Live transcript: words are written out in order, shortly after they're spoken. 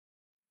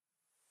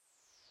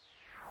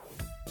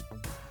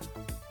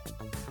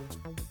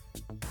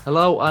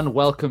Hello and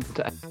welcome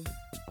to episode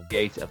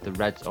 8 of the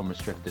Reds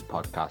Unrestricted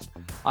podcast.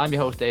 I'm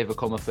your host David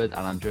Comerford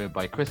and I'm joined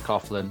by Chris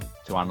Coughlin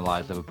to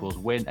analyse Liverpool's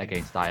win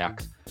against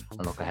Ajax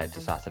and look ahead to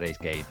Saturday's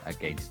game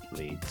against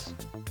Leeds.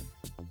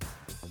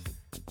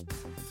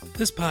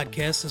 This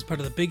podcast is part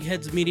of the Big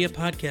Heads Media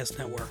Podcast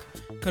Network.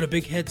 Go to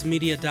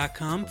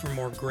bigheadsmedia.com for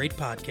more great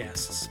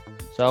podcasts.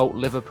 So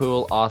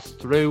Liverpool are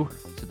through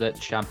to the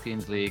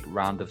Champions League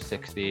round of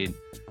 16.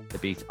 They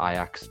beat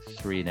Ajax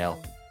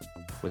 3-0.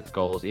 With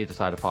goals either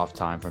side of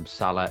half-time from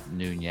Salah,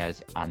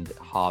 Nunez and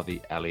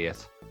Harvey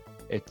Elliott.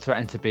 It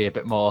threatened to be a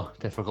bit more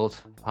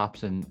difficult,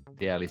 perhaps in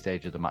the early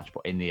stage of the match,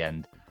 but in the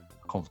end,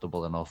 a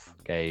comfortable enough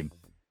game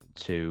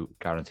to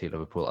guarantee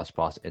Liverpool a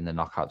spot in the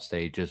knockout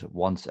stages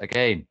once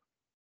again.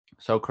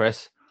 So,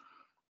 Chris,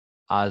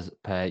 as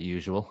per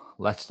usual,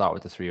 let's start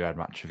with the three-red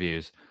match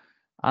reviews.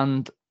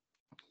 And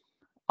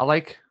I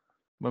like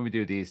when we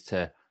do these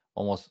to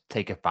almost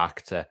take it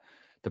back to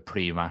the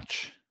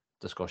pre-match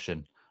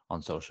discussion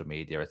on social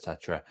media,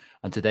 etc.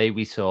 And today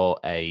we saw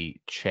a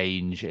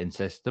change in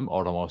system,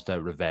 or almost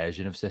a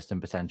reversion of system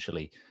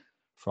potentially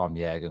from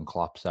Jurgen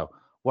Klopp. So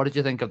what did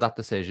you think of that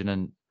decision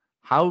and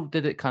how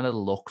did it kind of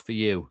look for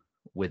you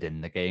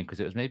within the game? Because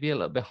it was maybe a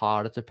little bit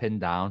harder to pin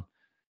down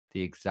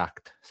the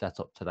exact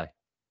setup today.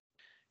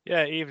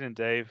 Yeah, evening,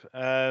 Dave.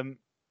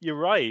 You're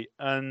right.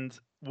 And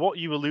what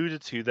you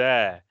alluded to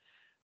there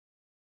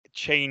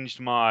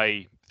changed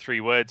my three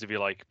words, if you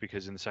like,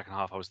 because in the second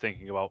half I was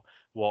thinking about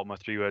what my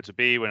three words would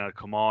be when I'd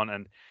come on.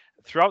 And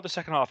throughout the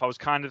second half, I was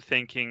kind of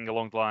thinking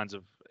along the lines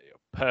of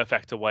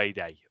perfect away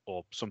day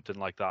or something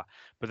like that.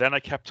 But then I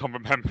kept on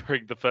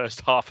remembering the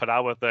first half an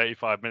hour,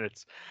 35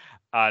 minutes,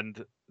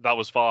 and that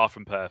was far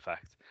from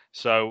perfect.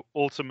 So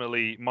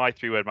ultimately, my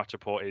three-word match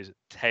report is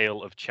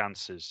tale of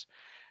chances,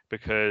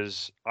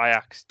 because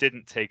Ajax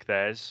didn't take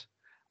theirs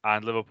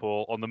and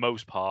Liverpool, on the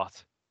most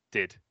part,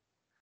 did.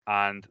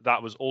 And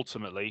that was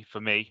ultimately,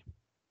 for me,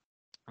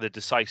 the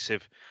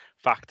decisive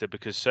factor,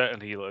 because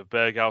certainly if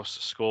Berghaus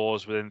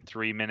scores within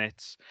 3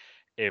 minutes,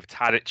 if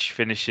Tadic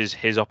finishes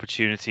his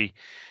opportunity,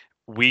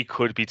 we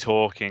could be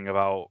talking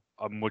about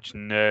a much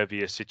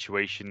nervier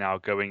situation now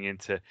going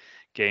into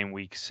game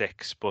week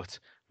 6. But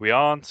we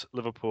aren't.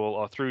 Liverpool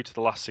are through to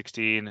the last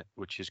 16,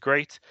 which is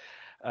great.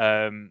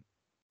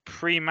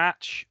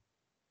 Pre-match,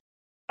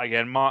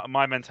 again,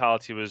 my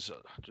mentality was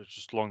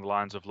just along the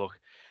lines of, look,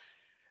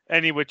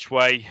 any which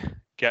way,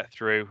 get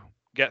through,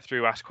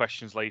 ask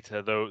questions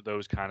later,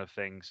 those kind of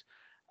things.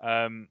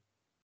 I'm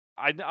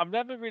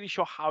never really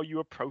sure how you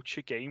approach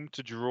a game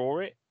to draw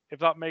it, if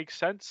that makes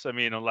sense. I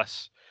mean,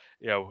 unless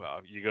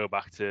you go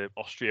back to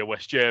Austria,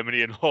 West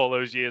Germany, and all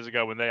those years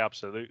ago when they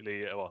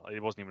absolutely, well,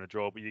 it wasn't even a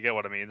draw, but you get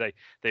what I mean.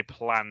 They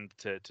planned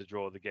to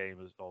draw the game,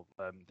 or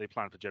they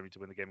planned for Germany to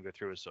win the game and go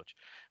through as such.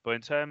 But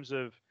in terms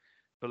of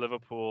for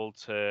Liverpool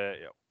to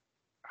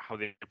how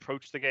they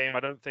approach the game, I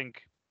don't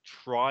think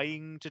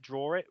trying to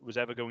draw it was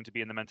ever going to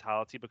be in the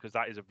mentality, because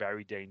that is a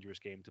very dangerous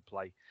game to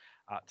play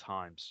at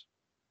times.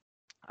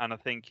 And I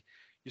think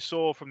you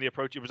saw from the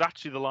approach, it was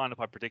actually the lineup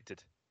I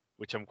predicted,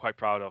 which I'm quite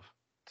proud of,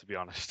 to be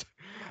honest.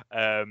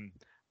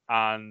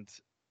 And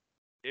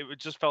it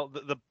just felt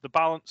that the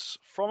balance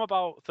from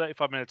about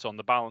 35 minutes on,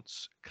 the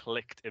balance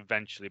clicked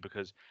eventually,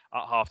 because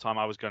at halftime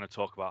I was going to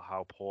talk about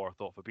how poor I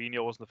thought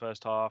Fabinho was in the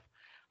first half,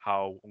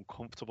 how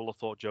uncomfortable I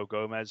thought Joe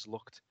Gomez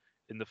looked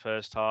in the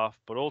first half.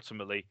 But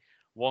ultimately,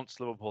 once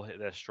Liverpool hit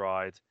their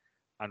stride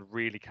and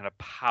really kind of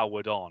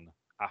powered on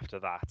after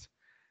that,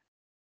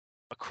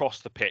 across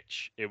the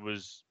pitch, it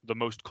was the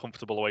most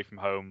comfortable away from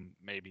home.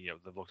 Maybe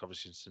they've looked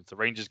obviously since the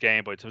Rangers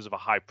game, but in terms of a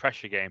high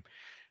pressure game,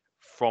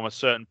 from a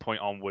certain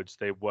point onwards,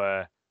 they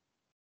were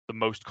the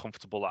most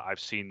comfortable that I've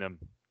seen them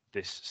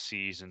this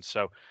season.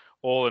 So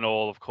all in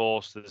all, of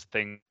course, there's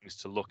things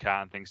to look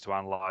at and things to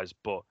analyse,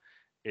 but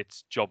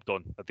it's job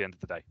done at the end of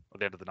the day, or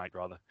the end of the night,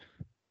 rather.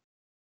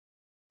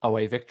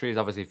 Away victory is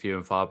obviously few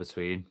and far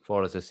between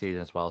for us this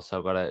season as well, so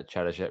I've got to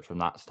cherish it from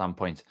that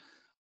standpoint.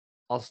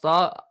 I'll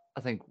start,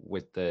 I think,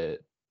 with the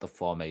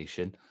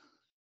formation.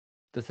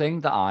 The thing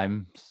that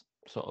I'm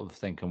sort of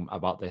thinking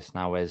about this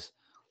now is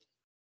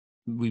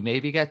we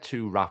maybe get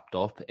too wrapped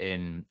up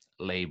in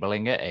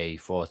labeling it a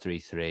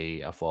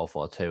 4-3-3, a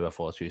 4-4-2, a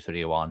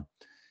 4-2-3-1.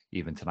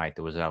 Even tonight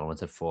there was an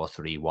element of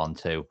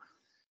 4-3-1-2.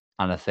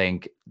 And I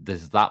think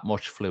there's that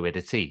much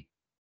fluidity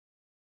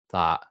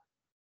that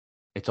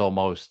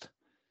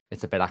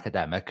it's a bit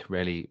academic,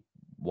 really,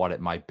 what it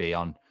might be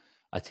on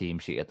a team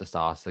sheet at the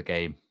start of the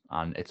game.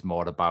 And it's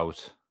more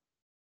about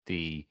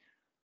the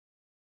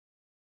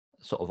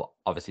sort of,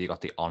 obviously, you got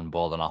the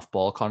on-ball and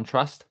off-ball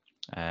contrast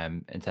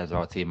in terms of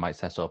how a team might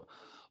set up,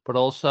 but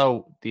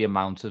also the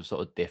amount of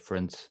sort of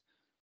different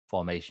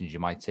formations you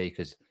might take.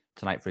 Because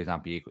tonight, for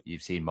example,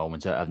 you've seen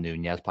moments of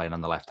Nunez playing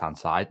on the left-hand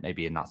side.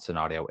 Maybe in that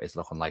scenario, it's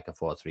looking like a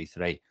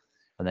 4-3-3.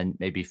 And then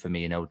maybe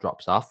Firmino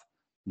drops off.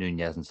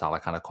 Nunez and Salah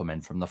kind of come in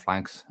from the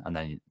flanks, and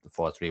then the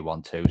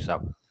 4-3-1-2.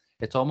 So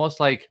it's almost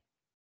like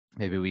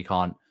maybe we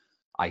can't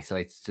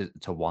isolate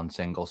to one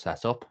single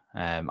setup.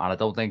 And I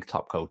don't think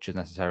top coaches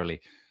necessarily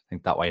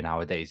think that way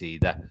nowadays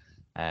either.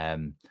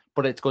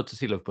 But it's good to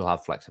see Liverpool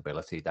have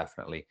flexibility,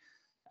 definitely.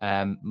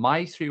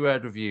 My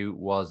 3-word review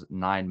was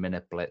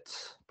 9-minute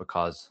blitz,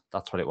 because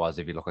that's what it was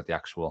if you look at the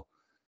actual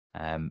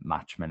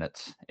match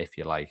minutes, if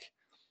you like.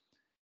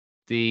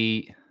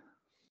 The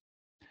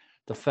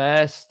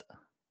first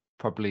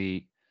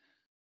probably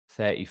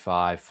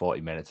 35,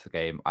 40 minutes of the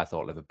game, I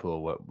thought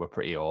Liverpool were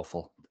pretty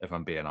awful, if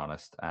I'm being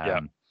honest.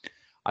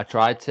 I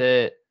tried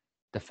to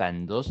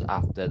defend us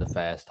after the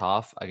first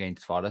half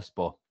against Forest,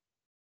 but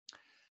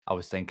I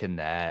was thinking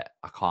there,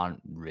 I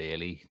can't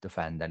really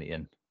defend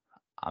anything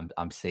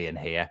I'm seeing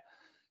here.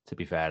 To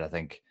be fair, I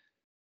think,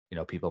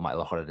 people might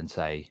look at it and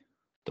say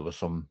there was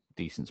some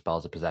decent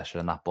spells of possession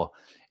and that, but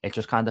it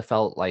just kind of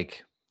felt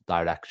like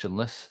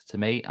directionless to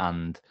me.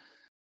 And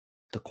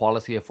the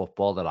quality of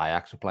football that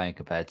Ajax were playing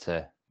compared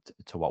to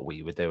what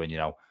we were doing,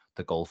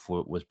 the gulf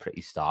was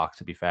pretty stark,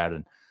 to be fair.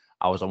 And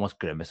I was almost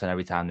grimacing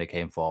every time they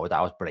came forward.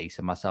 I was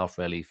bracing myself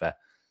really for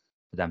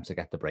them to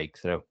get the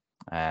breakthrough.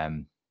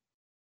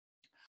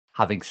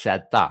 Having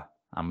said that,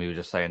 and we were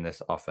just saying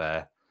this off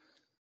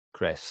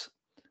Chris,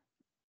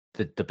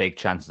 the big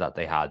chances that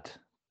they had,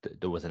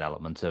 there was an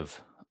element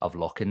of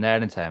luck in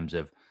there in terms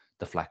of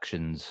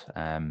deflections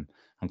and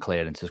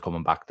clearances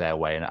coming back their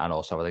way. And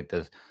also, I think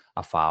there's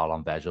a foul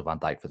on Virgil van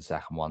Dijk for the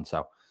second one.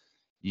 So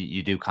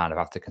you do kind of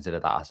have to consider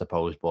that, I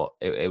suppose. But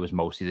it was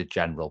mostly the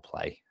general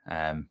play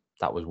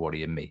that was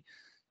worrying me.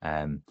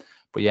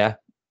 But yeah,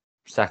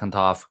 second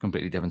half,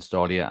 completely different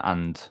story.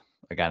 And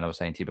again, I was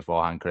saying to you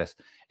beforehand, Chris,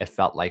 it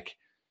felt like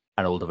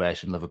an older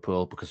version of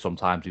Liverpool, because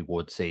sometimes we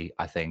would see,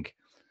 I think,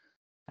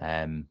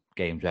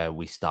 games where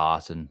we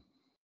start and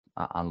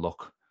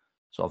look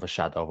sort of a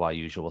shadow of our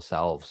usual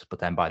selves, but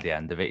then by the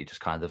end of it, you just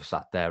kind of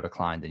sat there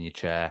reclined in your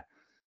chair,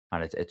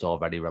 and it's all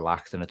very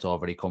relaxed and it's all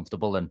very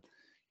comfortable, and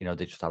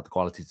they just have the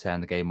quality to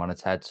turn the game on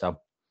its head. So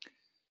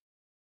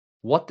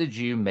what did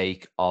you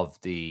make of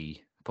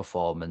the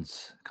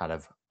performance kind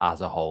of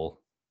as a whole?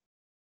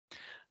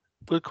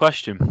 Good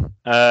question.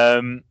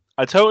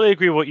 I totally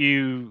agree with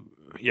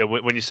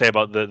what when you say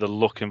about the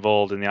luck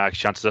involved in the Ajax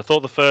chances. I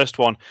thought the first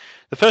one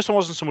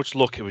wasn't so much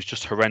luck, it was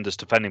just horrendous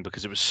defending,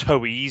 because it was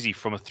so easy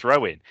from a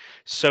throw-in.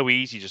 So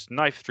easy, just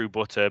knife through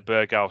butter.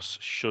 Berghaus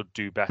should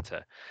do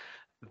better.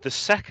 The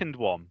second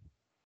one,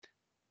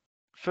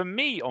 for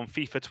me, on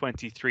FIFA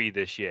 23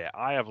 this year,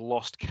 I have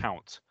lost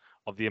count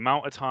of the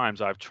amount of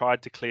times I've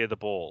tried to clear the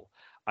ball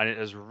and it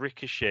has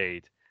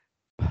ricocheted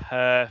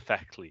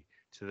perfectly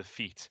to the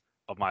feet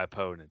of my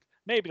opponent.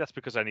 Maybe that's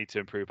because I need to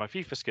improve my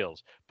FIFA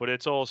skills, but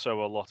it's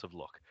also a lot of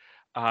luck.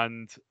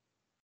 And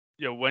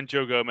when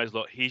Joe Gomez,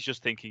 he's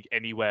just thinking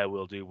anywhere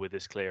will do with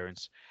this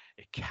clearance.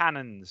 It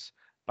cannons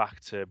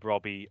back to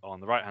Robbie on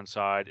the right-hand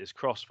side. His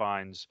cross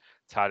finds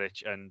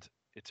Tadic, and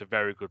it's a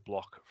very good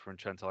block from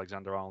Trent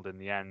Alexander-Arnold in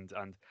the end.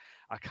 And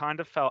I kind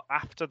of felt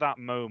after that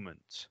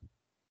moment,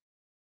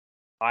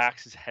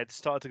 Ajax's head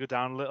started to go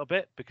down a little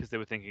bit, because they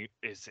were thinking,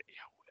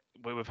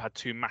 we've had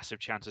two massive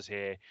chances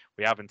here.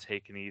 We haven't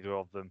taken either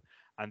of them.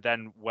 And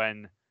then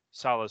when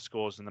Salah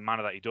scores in the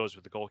manner that he does,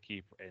 with the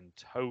goalkeeper in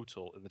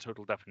the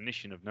total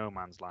definition of no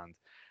man's land,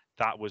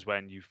 that was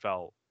when you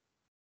felt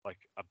like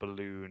a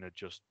balloon had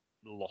just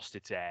lost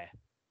its air,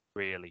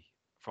 really,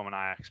 from an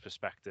Ajax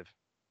perspective.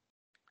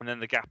 And then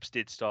the gaps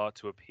did start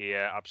to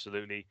appear,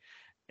 absolutely.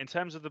 In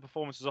terms of the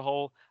performance as a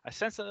whole, I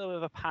sensed a little bit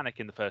of a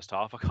panic in the first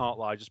half. I can't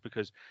lie, just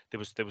because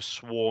they were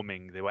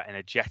swarming, they were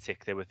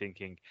energetic, they were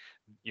thinking,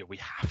 we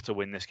have to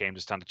win this game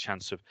to stand a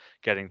chance of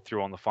getting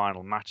through on the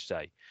final match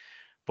day.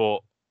 But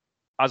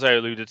as I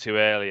alluded to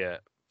earlier,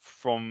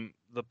 from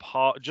the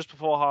part just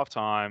before half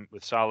time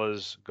with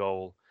Salah's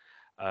goal,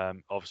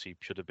 obviously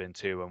should have been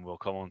 2, and we'll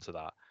come on to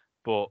that.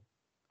 But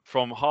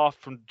from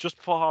just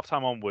before half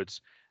time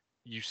onwards,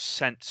 you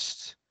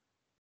sensed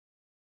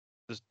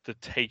the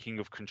taking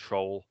of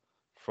control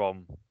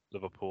from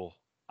Liverpool.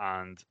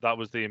 And that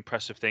was the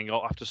impressive thing.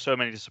 After so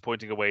many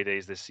disappointing away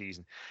days this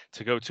season,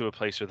 to go to a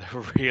place with a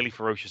really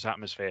ferocious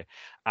atmosphere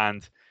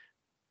and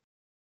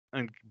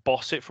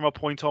boss it from a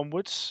point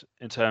onwards,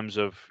 in terms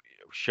of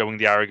showing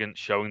the arrogance,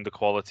 showing the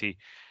quality,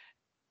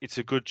 it's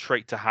a good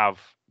trait to have,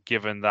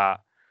 given that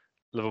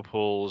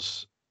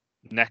Liverpool's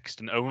next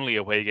and only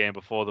away game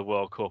before the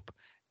World Cup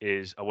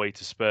is away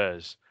to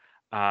Spurs.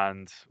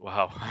 And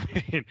wow, I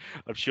mean,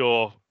 I'm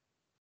sure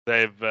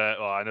they've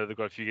I know they've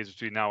got a few games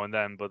between now and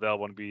then, but they'll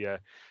want to be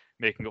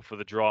making up for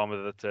the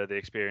drama that they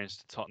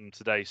experienced at Tottenham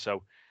today.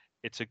 So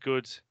it's a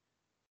good,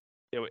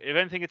 if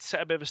anything, it's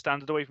set a bit of a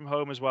standard away from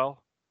home as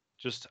well.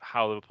 Just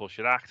how Liverpool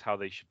should act, how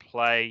they should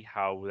play,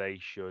 how they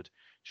should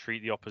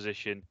treat the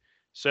opposition,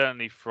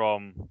 certainly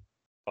from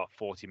about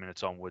 40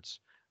 minutes onwards.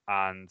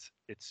 And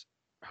it's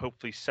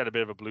hopefully set a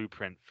bit of a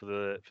blueprint for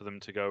them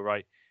to go,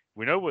 right,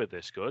 we know we're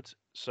this good,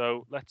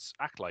 so let's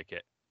act like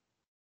it.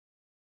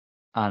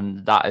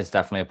 And that is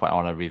definitely a point I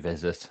want to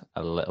revisit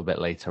a little bit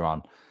later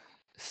on.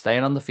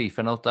 Staying on the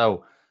FIFA note,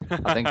 though,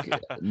 I think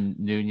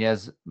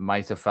Nunez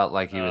might have felt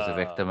like he was a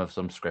victim of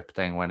some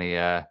scripting when he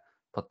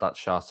put that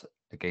shot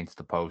against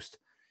the post.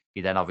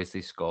 He then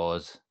obviously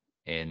scores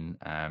in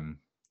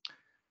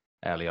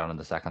early on in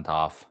the second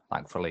half,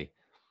 thankfully.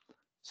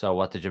 So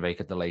what did you make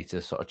of the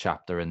latest sort of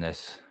chapter in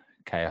this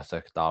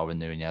chaotic Darwin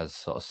Núñez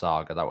sort of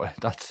saga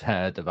that's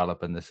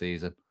developing this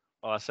season?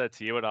 Well, I said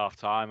to you at half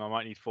time, I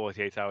might need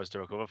 48 hours to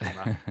recover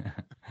from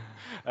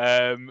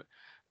that.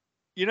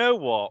 You know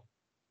what?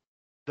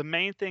 The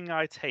main thing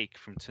I take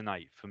from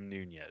tonight from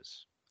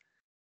Núñez,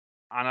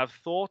 and I've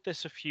thought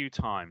this a few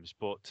times,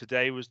 but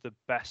today was the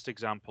best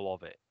example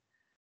of it.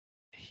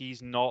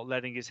 He's not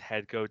letting his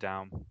head go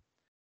down.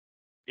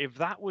 If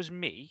that was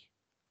me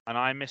and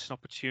I miss an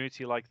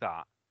opportunity like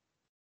that,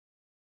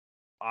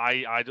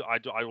 I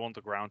want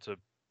the ground to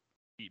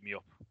eat me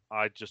up.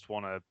 I just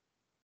want to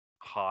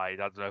hide.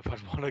 I don't know if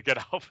I'd want to get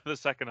out for the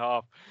second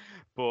half.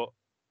 But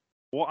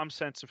what I'm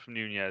sensing from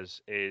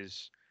Núñez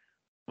is,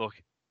 look,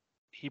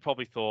 he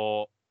probably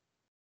thought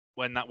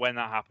when that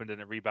happened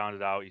and it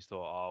rebounded out, he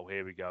thought, oh,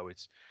 here we go.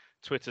 It's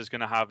Twitter's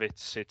going to have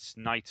its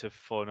night of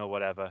fun or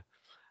whatever.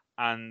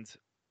 And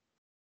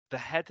the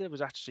header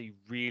was actually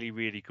really,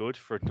 really good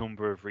for a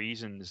number of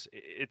reasons.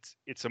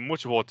 It's a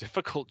much more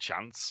difficult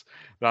chance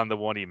than the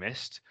one he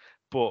missed,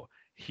 but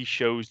he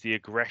shows the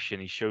aggression,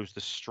 he shows the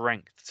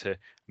strength to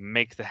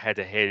make the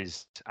header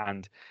his,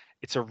 and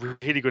it's a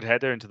really good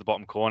header into the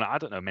bottom corner. I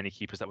don't know many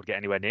keepers that would get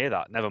anywhere near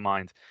that. Never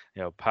mind,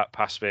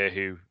 Pasveer,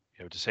 who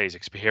to say he's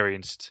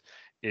experienced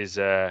is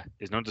an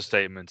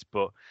understatement,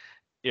 but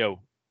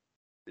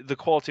the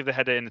quality of the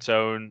header in its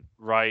own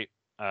right.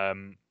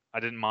 I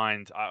didn't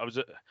mind. I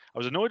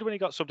was annoyed when he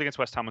got subbed against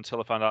West Ham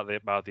until I found out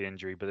about the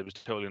injury, but it was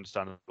totally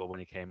understandable when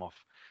he came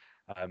off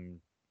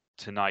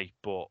tonight.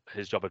 But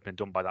his job had been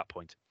done by that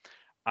point.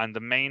 And the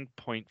main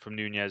point from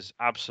Núñez,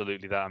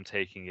 absolutely, that I'm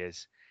taking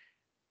is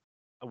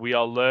we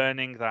are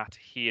learning that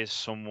he is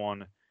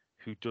someone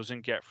who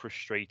doesn't get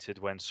frustrated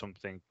when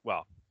something,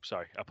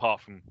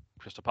 apart from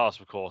Crystal Palace,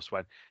 of course,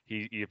 when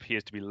he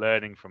appears to be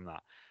learning from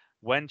that.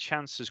 When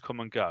chances come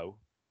and go,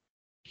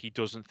 he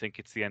doesn't think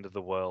it's the end of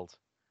the world.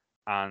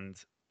 And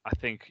I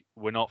think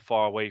we're not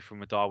far away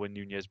from a Darwin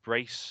Núñez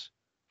brace,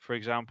 for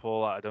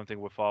example. I don't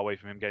think we're far away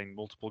from him getting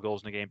multiple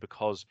goals in a game,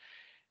 because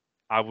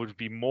I would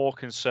be more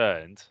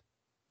concerned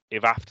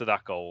if after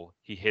that goal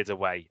he hid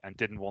away and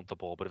didn't want the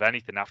ball. But if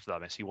anything, after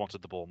that miss, he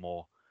wanted the ball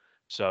more.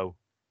 So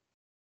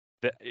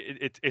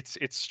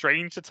it's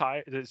strange to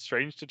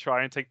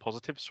try and take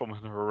positives from a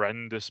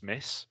horrendous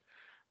miss,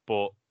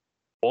 but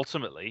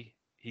ultimately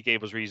he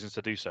gave us reasons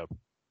to do so.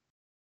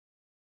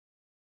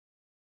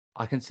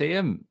 I can see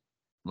him,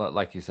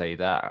 like you say,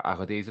 that I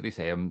could easily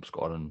see him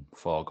scoring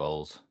 4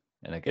 goals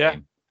in a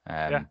game.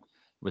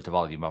 With the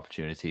volume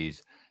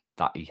opportunities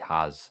that he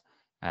has.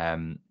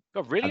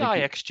 Got really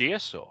high XG, I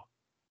saw.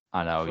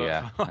 I know,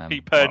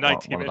 per 90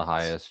 minutes. One of the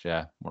highest,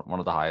 one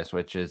of the highest,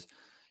 which is,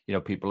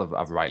 people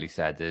have rightly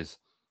said is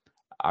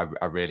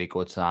a really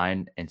good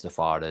sign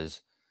insofar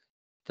as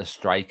the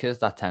strikers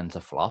that tend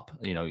to flop.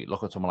 You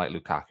look at someone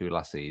like Lukaku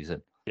last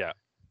season. Yeah.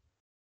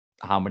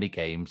 How many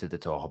games did they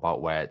talk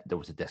about where there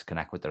was a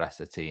disconnect with the rest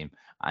of the team?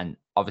 And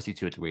obviously,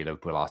 to a degree,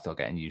 Liverpool are still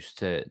getting used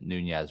to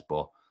Núñez,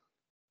 but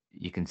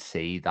you can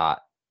see that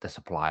the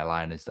supply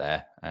line is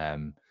there,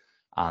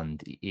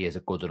 and he is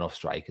a good enough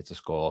striker to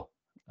score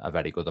a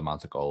very good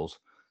amount of goals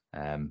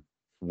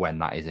when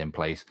that is in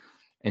place.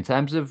 In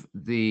terms of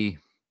the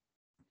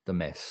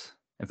miss,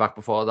 in fact,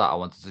 before that, I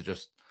wanted to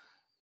just,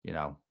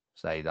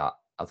 say that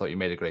I thought you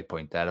made a great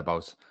point there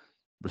about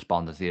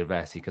responding to the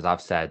adversity, because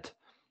I've said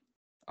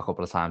a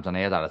couple of times on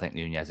here that I think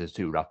Núñez is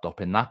too wrapped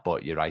up in that,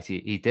 but you're right.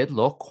 He did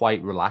look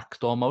quite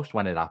relaxed almost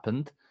when it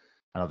happened,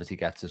 and obviously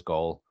gets his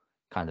goal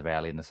kind of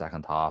early in the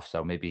second half.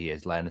 So maybe he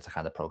is learning to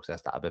kind of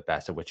process that a bit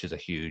better, which is a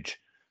huge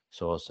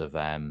source of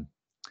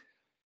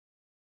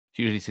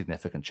hugely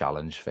significant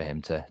challenge for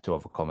him to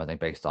overcome, I think,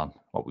 based on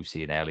what we've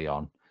seen early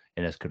on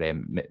in his career,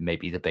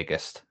 maybe the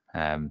biggest,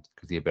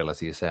 because the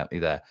ability is certainly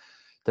there.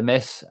 The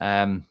miss,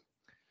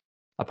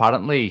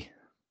 apparently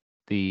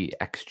the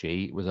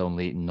XG was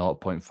only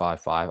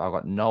 0.55. I've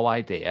got no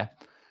idea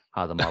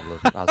how the model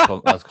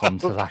has come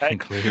to that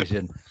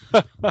conclusion.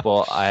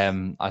 But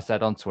I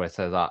said on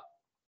Twitter that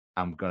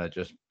I'm going to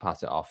just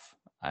pass it off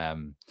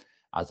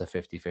as a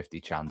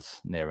 50-50 chance,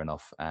 near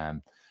enough.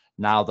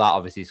 Now that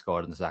obviously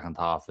scored in the second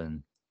half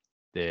and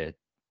the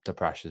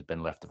pressure's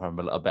been lifted from him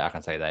a little bit, I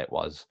can say that it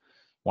was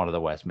one of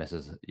the worst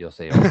misses you'll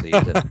see all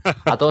season.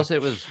 I thought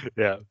it was,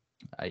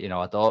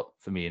 I thought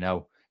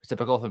Firmino, it's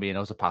typical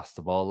Firmino to pass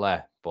the ball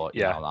there, but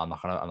I'm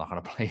not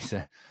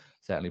gonna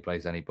certainly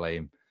place any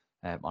blame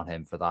on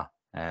him for that.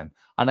 And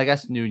I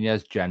guess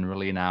Núñez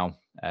generally now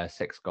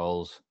 6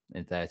 goals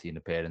in 13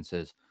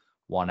 appearances,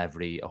 1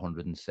 every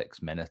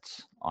 106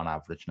 minutes on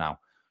average now.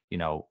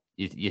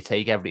 You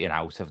take everything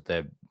out of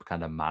the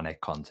kind of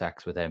manic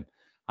context with him,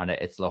 and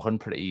it's looking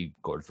pretty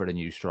good for a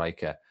new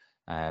striker.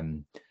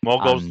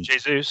 More goals than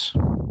Jesus.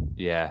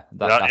 Yeah,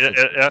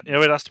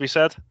 it has to be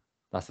said.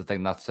 That's the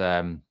thing that's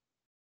going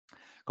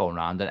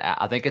around, and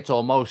I think it's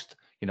almost,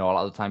 a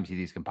lot of the times you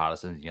see these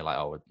comparisons, and you're like,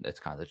 oh, it's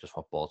kind of just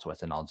football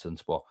Twitter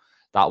nonsense. But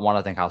that one,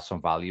 I think, has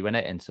some value in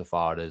it,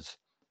 insofar as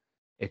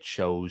it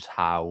shows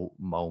how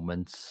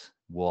moments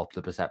warp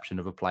the perception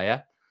of a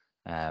player.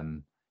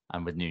 And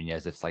And with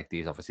Nunez, it's like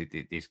these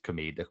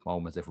comedic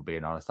moments, if we're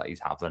being honest, that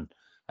he's having,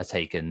 are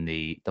taking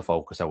the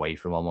focus away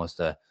from almost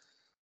the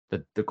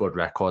good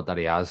record that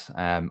he has.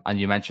 And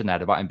you mentioned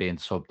there about him being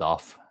subbed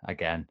off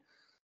again.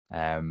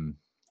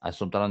 As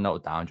something I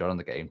noted down during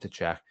the game to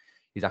check,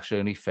 he's actually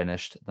only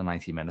finished the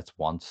 90 minutes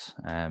once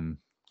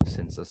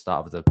since the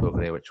start of the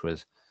career, which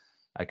was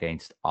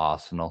against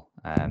Arsenal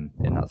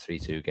in that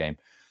 3-2 game.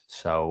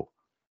 So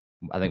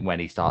I think when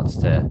he starts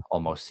to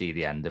almost see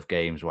the end of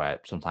games where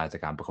sometimes they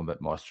can become a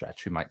bit more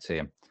stretched, we might see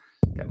him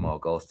get more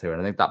goals too.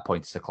 And I think that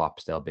points to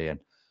Klopp still being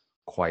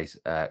quite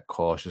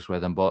cautious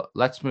with him. But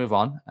let's move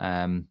on.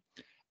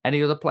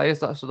 Any other players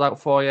that stood out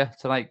for you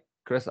tonight,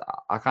 Chris?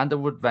 I kind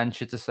of would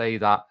venture to say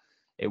that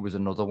it was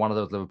another one of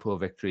those Liverpool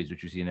victories,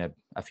 which we've seen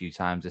a few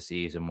times this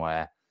season,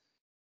 where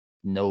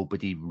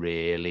nobody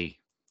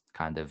really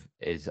kind of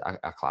is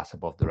a class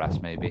above the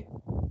rest, maybe.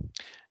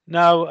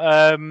 No,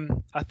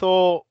 I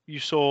thought you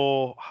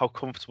saw how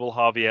comfortable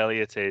Harvey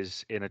Elliott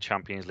is in a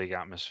Champions League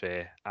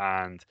atmosphere,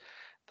 and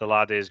the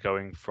lad is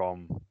going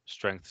from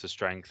strength to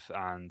strength.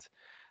 And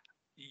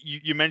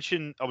you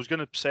mentioned, I was going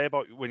to say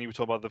about when you were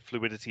talking about the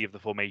fluidity of the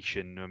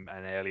formation and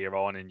earlier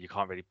on, and you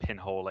can't really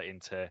pinhole it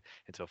into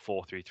a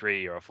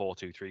 4-3-3 or a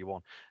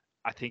 4-2-3-1.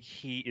 I think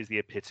he is the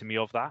epitome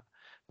of that,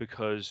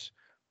 because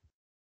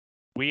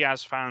we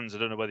as fans, I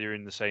don't know whether you're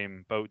in the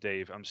same boat,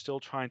 Dave. I'm still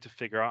trying to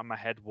figure out in my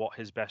head what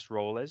his best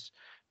role is,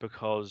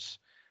 because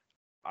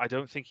I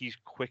don't think he's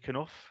quick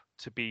enough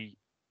to be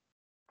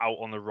out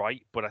on the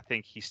right, but I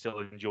think he still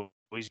enjoys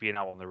being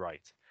out on the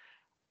right.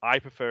 I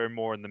prefer him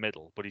more in the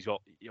middle, but he's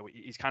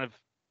kind of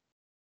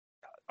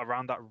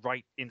around that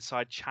right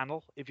inside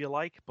channel, if you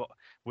like, but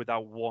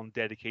without one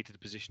dedicated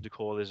position to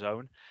call his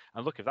own.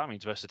 And look, if that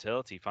means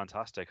versatility,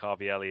 fantastic.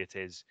 Harvey Elliott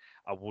is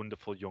a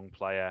wonderful young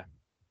player.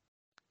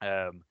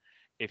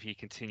 If he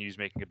continues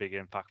making a big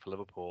impact for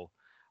Liverpool,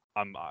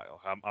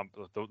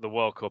 the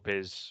World Cup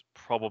is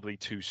probably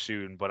too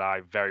soon, but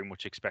I very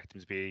much expect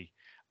him to be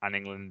an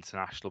England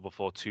international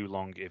before too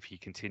long if he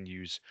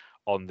continues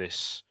on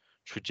this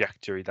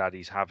trajectory that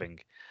he's having.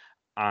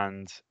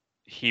 And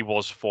he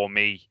was, for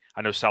me,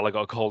 I know Salah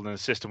got a goal in the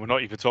system. We're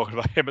not even talking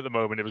about him at the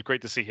moment. It was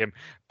great to see him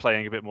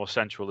playing a bit more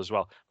central as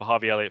well. But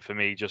Harvey Elliott, for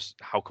me, just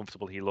how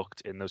comfortable he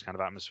looked in those kind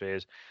of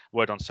atmospheres.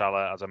 Word on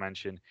Salah, as I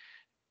mentioned,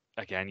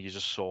 again, you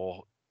just saw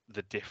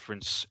the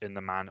difference in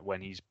the man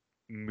when he's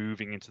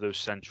moving into those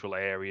central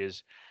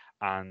areas,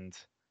 and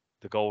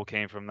the goal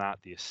came from that,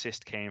 the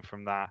assist came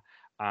from that,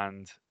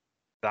 and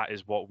that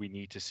is what we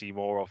need to see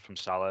more of from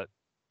Salah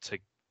to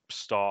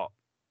start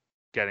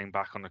getting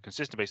back on a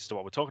consistent basis to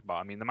what we're talking about.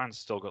 I mean, the man's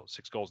still got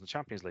 6 goals in the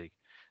Champions League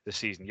this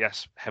season.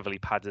 Yes, heavily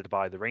padded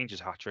by the Rangers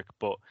hat-trick,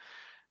 but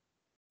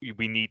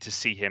we need to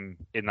see him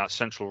in that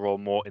central role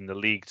more in the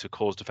league to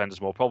cause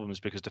defenders more problems,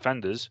 because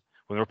defenders,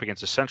 when they're up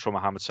against a central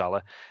Mohamed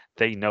Salah,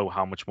 they know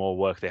how much more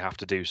work they have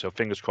to do. So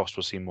fingers crossed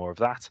we'll see more of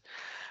that.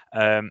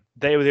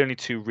 They were the only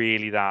two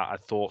really that I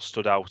thought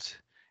stood out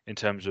in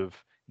terms of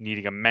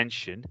needing a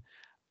mention.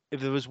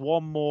 If there was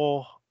one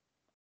more,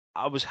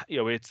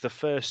 it's the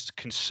first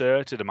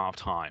concerted amount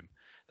of time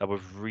that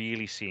we've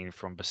really seen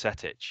from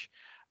Bajcetic,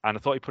 and I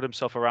thought he put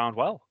himself around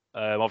well.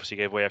 Obviously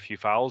gave away a few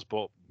fouls,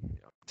 but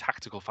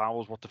tactical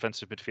fouls, what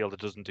defensive midfielder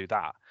doesn't do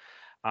that?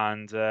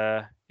 And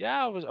I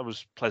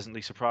was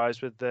pleasantly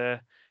surprised with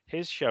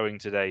his showing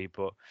today.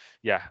 But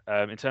yeah,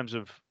 in terms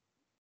of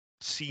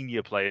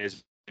senior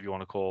players, if you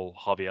want to call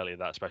Harvey Elliott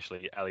that,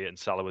 especially Elliott and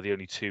Salah, were the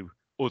only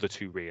other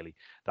two really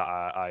that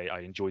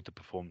I enjoyed the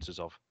performances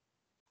of.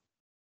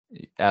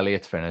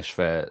 Elliott's finish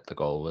for the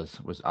goal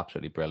was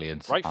absolutely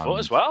brilliant. Right foot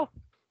as well.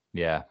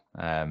 Yeah,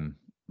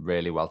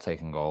 really well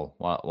taken goal.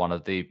 One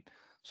of the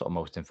sort of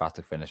most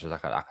emphatic finishes I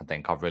can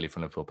think of really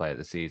from Liverpool player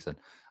this season.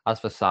 As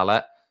for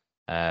Salah,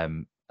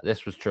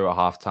 this was true at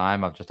half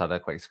time. I've just had a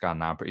quick scan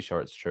now. I'm pretty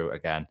sure it's true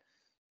again.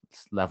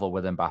 It's level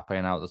with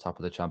Mbappe now at the top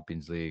of the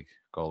Champions League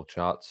goal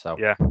chart. So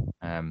yeah,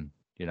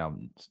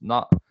 it's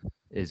not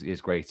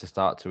is great to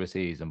start to a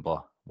season,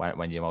 but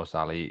when you're Mo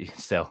Salah, you can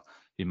still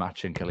be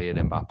matching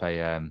Kylian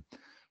Mbappe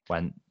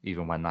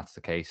when that's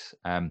the case.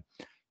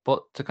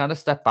 But to kind of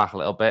step back a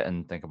little bit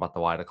and think about the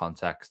wider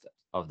context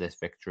of this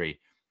victory,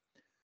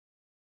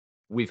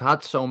 we've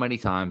had so many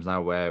times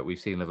now where we've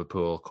seen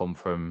Liverpool come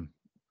from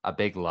a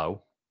big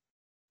low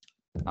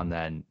and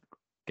then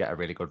get a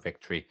really good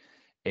victory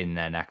in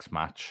their next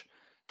match.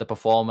 The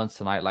performance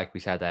tonight, like we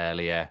said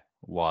earlier,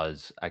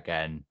 was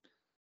again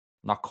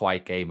not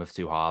quite game of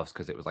two halves,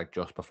 because it was like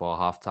just before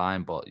half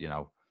time, but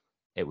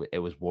it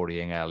was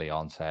worrying early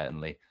on,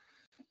 certainly.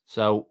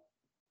 So,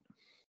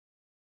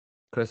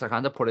 Chris, I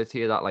kind of put it to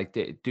you that, like,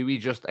 do we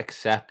just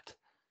accept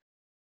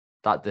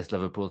that this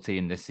Liverpool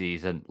team this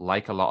season,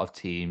 like a lot of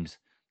teams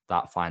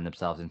that find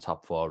themselves in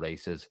top 4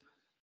 races,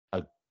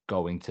 are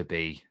going to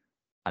be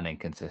an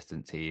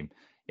inconsistent team?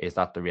 Is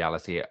that the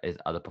reality?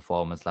 Are the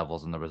performance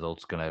levels and the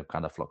results going to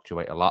kind of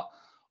fluctuate a lot?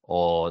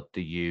 Or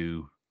do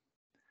you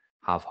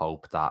have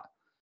hope that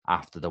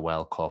after the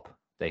World Cup,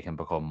 they can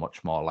become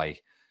much more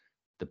like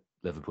the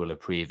Liverpool of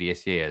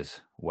previous years,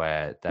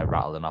 where they're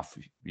rattling off,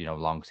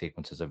 long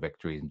sequences of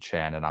victories and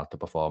churning out the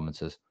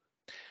performances.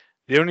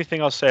 The only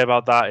thing I'll say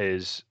about that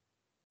is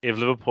if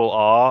Liverpool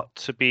are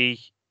to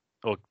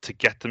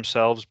get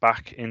themselves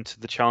back into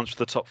the challenge for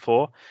the top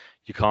four,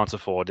 you can't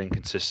afford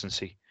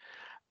inconsistency.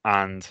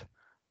 And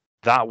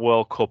that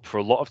World Cup for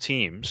a lot of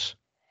teams,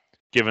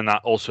 given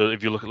that also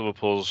if you look at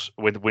Liverpool's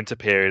winter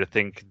period, I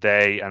think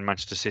they and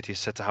Manchester City are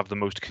set to have the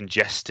most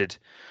congested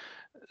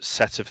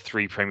set of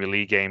 3 Premier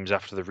League games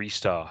after the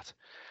restart.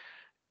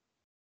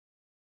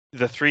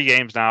 The 3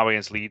 games now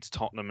against Leeds,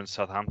 Tottenham and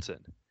Southampton,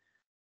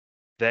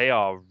 they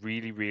are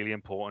really, really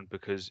important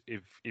because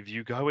if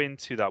you go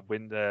into that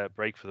winter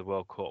break for the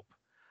World Cup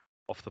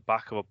off the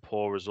back of a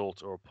poor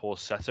result or a poor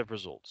set of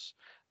results,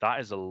 that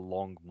is a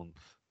long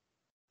month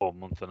or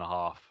month and a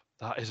half.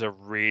 That is a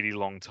really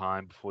long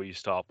time before you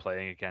start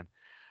playing again.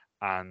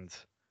 And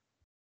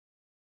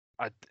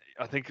I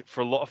think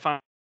for a lot of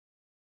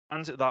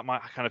fans, that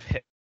might kind of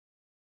hit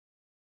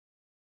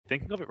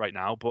thinking of it right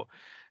now. But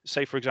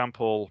say, for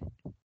example,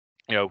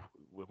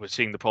 we're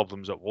seeing the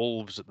problems at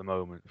Wolves at the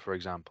moment, for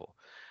example.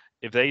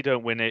 If they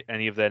don't win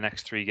any of their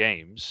next 3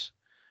 games,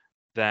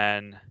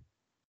 then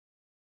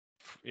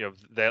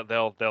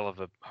they'll have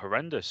a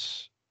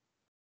horrendous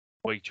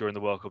week during the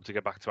World Cup to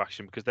get back to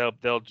action because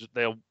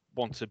they'll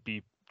want to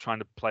be trying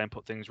to play and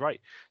put things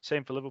right.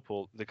 Same for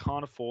Liverpool. They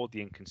can't afford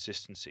the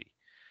inconsistency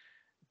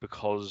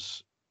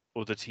because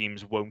other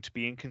teams won't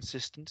be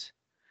inconsistent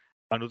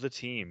and other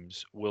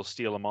teams will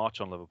steal a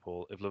march on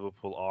Liverpool if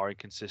Liverpool are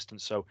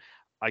inconsistent. So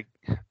I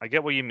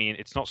get what you mean.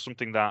 It's not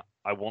something that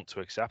I want to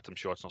accept. I'm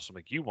sure it's not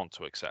something you want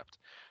to accept.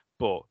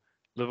 But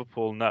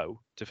Liverpool know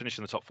to finish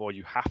in the top 4,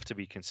 you have to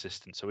be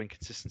consistent. So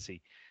inconsistency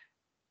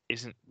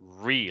isn't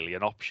really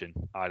an option,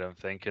 I don't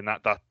think. And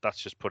that's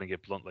just putting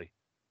it bluntly.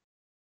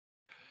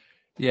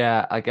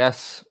 Yeah, I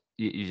guess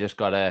you just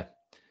got to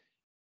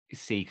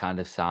see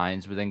kind of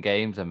signs within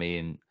games. I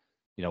mean,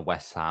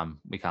 West Ham,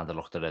 we kind of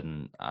looked at it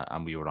and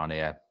we were on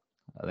here,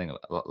 I think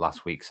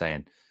last week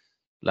saying,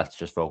 let's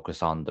just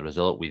focus on the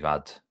result. We've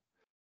had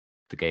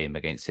the game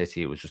against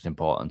City. It was just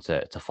important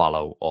to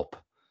follow up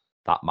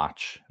that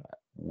match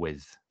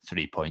with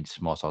 3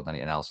 points more so than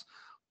anything else.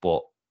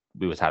 But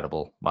we were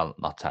terrible. Well,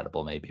 not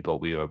terrible maybe, but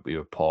we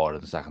were poor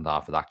in the second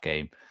half of that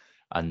game.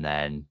 And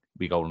then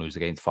we go and lose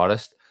against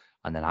Forest.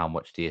 And then how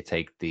much do you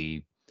take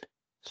the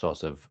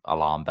sort of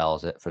alarm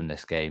bells from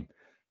this game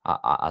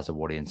as a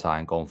worrying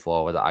sign going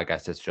forward? I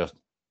guess it's just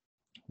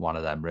one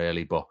of them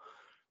really. But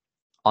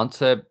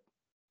onto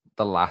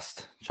the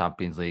last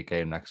Champions League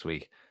game next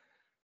week.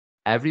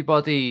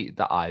 Everybody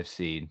that I've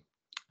seen,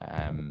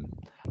 and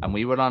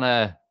we were on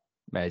a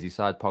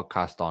Merseyside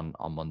podcast on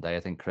Monday. I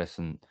think Chris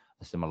and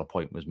a similar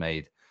point was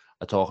made,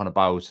 are talking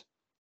about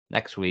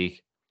next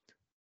week,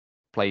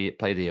 play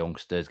the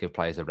youngsters, give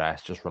players a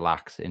rest, just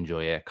relax,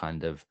 enjoy it,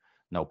 kind of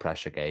no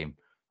pressure game.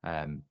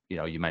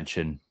 You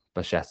mentioned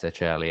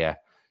Bajcetic earlier.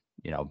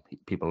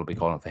 People will be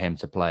calling for him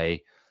to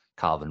play,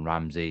 Calvin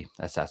Ramsey,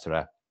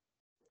 etc.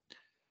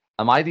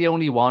 Am I the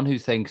only one who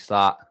thinks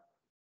that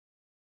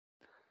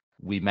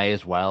we may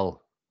as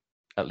well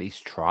at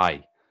least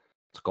try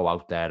to go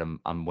out there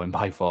and win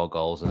by 4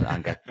 goals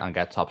and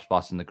get top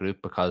spots in the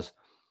group? Because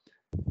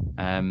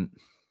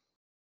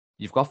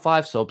you've got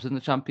 5 subs in the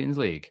Champions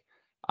League,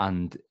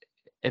 and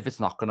if it's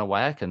not going to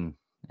work, and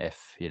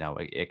if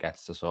it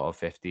gets to sort of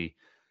 50,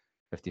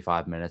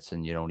 55 minutes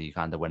and you're only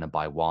kind of winning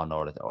by 1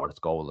 or it's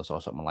goalless or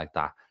something like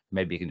that,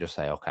 maybe you can just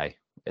say, okay,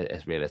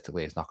 it's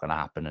realistically it's not going to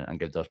happen and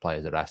give those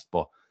players a rest.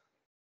 But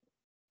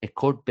it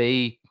could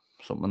be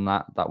something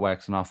that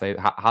works in our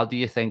favor. How do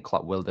you think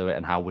Klopp will do it,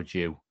 and how would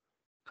you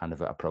kind of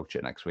approach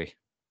it next week?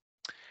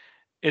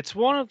 It's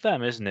one of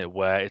them, isn't it,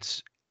 where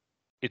it's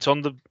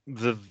on the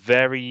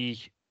very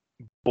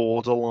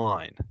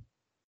borderline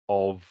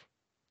of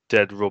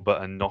dead rubber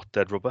and not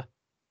dead rubber.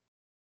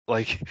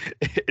 Like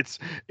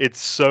it's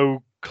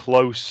so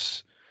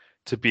close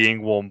to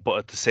being one, but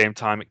at the same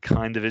time it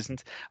kind of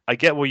isn't. I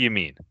get what you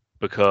mean,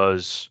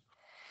 because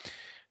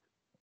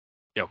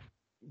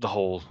the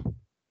whole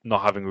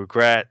not having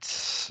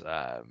regrets,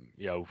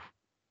 you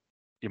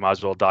might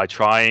as well die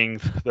trying,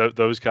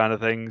 those kind of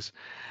things.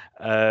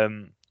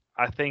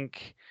 I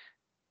think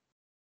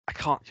I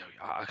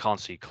can't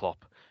see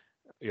Klopp,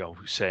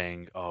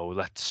 saying, "Oh,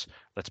 let's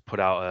put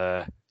out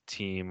a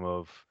team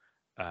of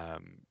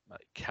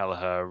like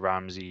Kelleher,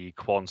 Ramsey,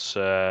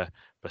 Quansah,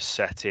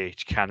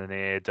 Bajcetic,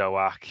 Cannonier,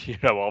 Doak."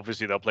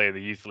 Obviously they'll play in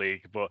the youth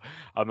league, but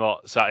I'm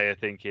not sat here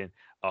thinking,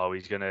 "Oh,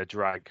 he's going to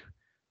drag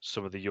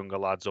some of the younger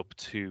lads up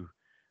to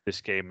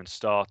this game and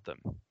start them."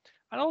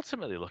 And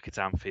ultimately, look, it's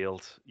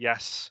Anfield.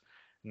 Yes,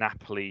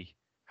 Napoli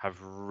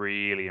have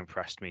really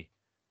impressed me,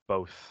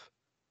 both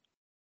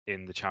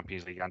in the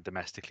Champions League and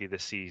domestically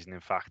this season. In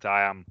fact,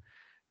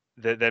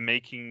 they're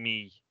making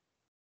me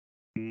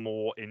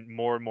more and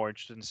more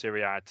interested in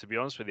Serie A. To be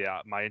honest with you,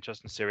 my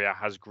interest in Serie A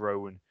has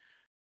grown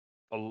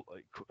over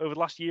the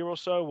last year or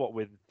so. What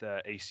with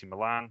AC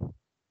Milan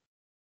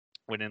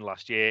winning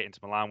last year,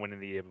 Inter Milan winning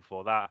the year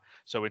before that.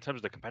 So in terms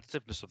of the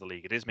competitiveness of the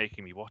league, it is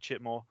making me watch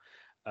it more.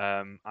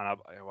 And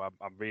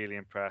I'm really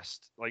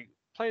impressed. Like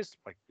players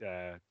like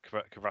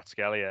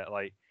Kvaratskhelia,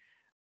 like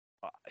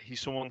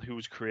he's someone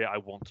whose career I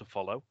want to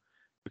follow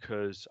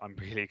because I'm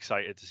really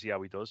excited to see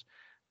how he does.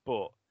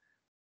 But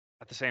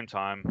at the same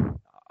time,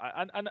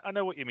 I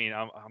know what you mean.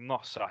 I'm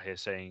not sat here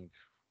saying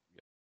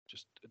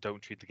just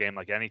don't treat the game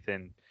like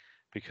anything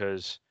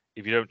because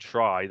if you don't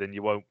try, then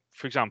you won't.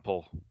 For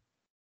example,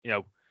 you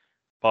know,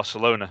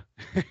 Barcelona,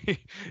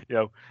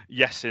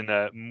 yes, in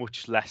a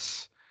much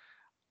less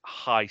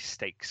high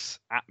stakes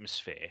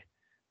atmosphere,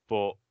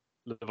 but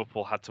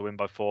Liverpool had to win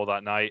by 4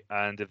 that night.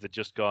 And if they'd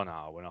just gone,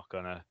 oh, we're not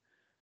going to,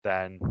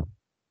 then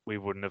we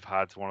wouldn't have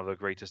had one of the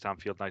greatest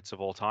Anfield nights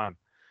of all time.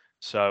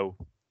 So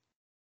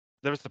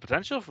there is the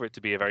potential for it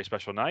to be a very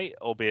special night,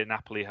 albeit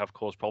Napoli have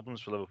caused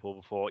problems for Liverpool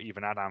before,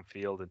 even at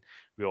Anfield. And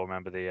we all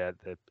remember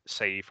the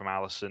save from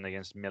Alisson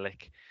against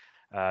Milik,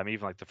 even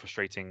like the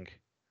frustrating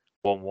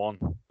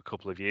 1-1 a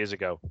couple of years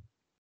ago.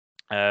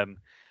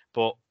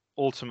 But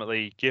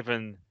ultimately,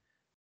 given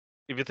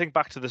if you think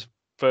back to this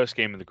first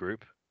game in the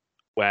group,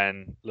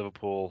 when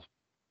Liverpool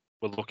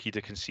were lucky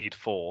to concede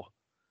 4,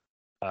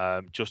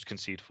 just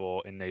concede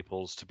 4 in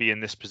Naples, to be in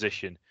this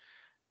position,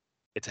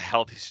 it's a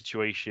healthy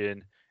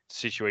situation. It's a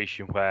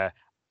situation where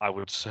I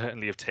would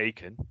certainly have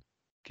taken,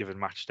 given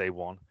match day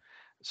 1.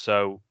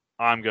 So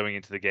I'm going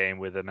into the game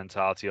with a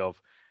mentality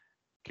of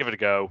give it a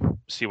go,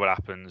 see what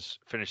happens,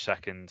 finish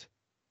second.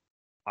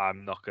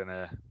 I'm not going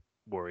to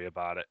worry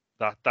about it.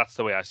 That's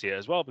the way I see it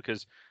as well,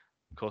 because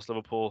of course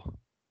Liverpool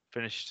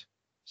finished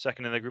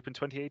second in the group in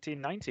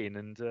 2018-19,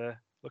 and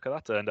look how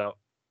that turned out.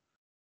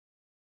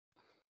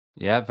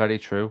 Yeah, very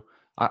true.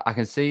 I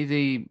can see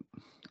the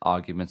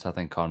arguments, I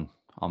think, on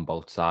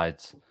both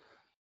sides.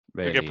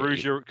 Could get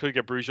Really,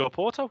 Bruges or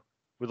Porto.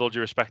 With all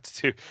due respect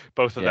to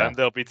both of yeah, them,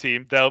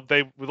 they'll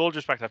be with all due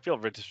respect, I feel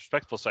very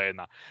disrespectful saying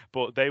that,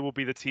 but they will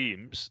be the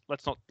teams.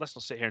 Let's not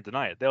sit here and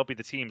deny it. They'll be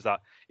the teams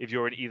that if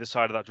you're in either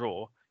side of that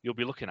draw, you'll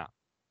be looking at.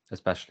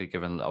 especially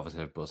given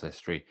obviously Liverpool's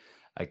history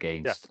Yeah,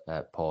 against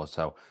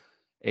Porto.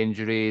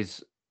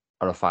 Injuries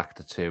are a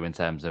factor too in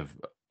terms of,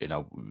 we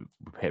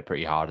hit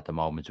pretty hard at the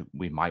moment.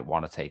 We might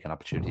want to take an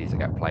opportunity to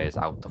get players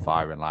out the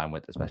firing line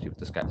with, especially with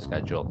the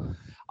schedule.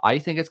 I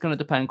think it's going to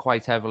depend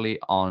quite heavily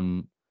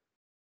on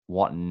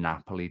what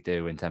Napoli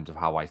do in terms of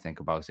how I think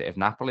about it. If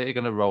Napoli are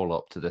going to roll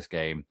up to this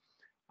game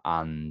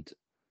and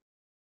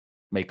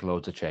make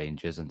loads of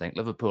changes and think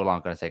Liverpool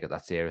aren't going to take it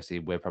that seriously,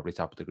 we're probably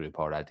top of the group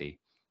already.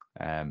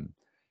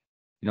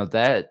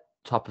 They're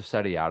top of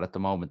Serie A at the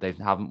moment. They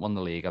haven't won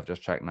the league. I've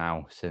just checked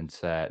now since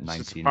since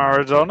 1990.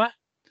 Maradona.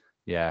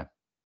 Yeah.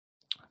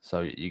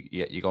 So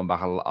you're going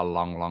back a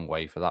long, long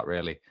way for that,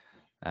 really.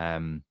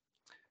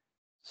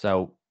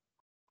 So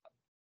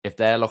if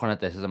they're looking at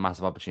this as a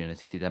massive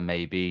opportunity, then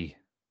maybe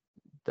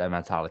their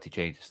mentality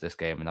changes this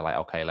game, and they're like,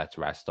 okay, let's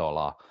rest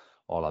all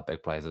our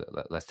big players.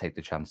 Let's take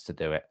the chance to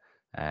do it,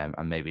 and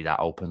maybe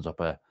that opens up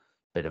a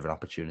bit of an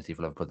opportunity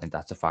for Liverpool. I think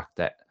that's a fact.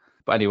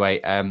 But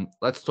anyway,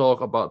 let's talk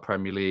about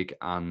Premier League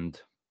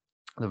and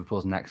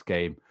Liverpool's next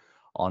game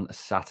on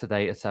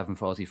Saturday at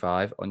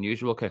 7:45.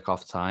 Unusual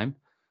kickoff time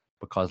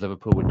because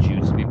Liverpool were due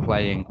to be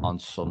playing on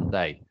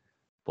Sunday,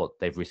 but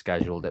they've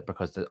rescheduled it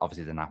because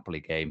obviously the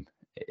Napoli game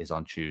is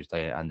on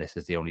Tuesday, and this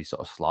is the only sort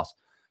of slot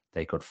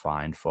they could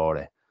find for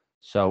it.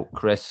 So,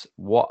 Chris,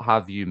 what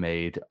have you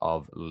made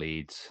of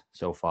Leeds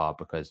so far?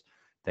 Because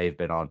they've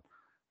been on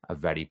a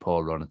very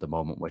poor run at the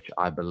moment, which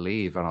I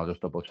believe, and I'll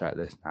just double check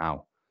this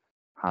now,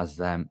 has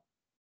them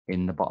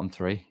in the bottom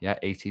 3. Yeah,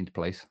 18th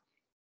place.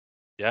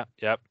 Yeah,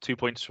 2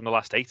 points from the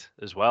last 8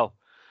 as well.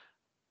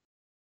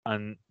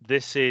 And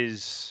this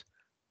is,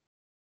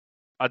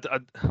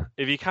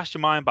 if you cast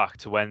your mind back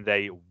to when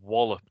they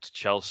walloped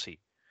Chelsea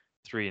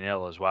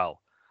 3-0 as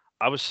well,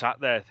 I was sat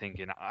there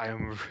thinking, I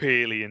am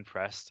really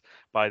impressed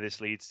by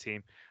this Leeds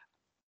team.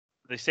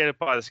 They stayed up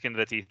by the skin of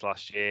their teeth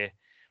last year,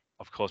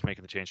 of course,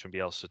 making the change from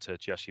Bielsa to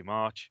Jesse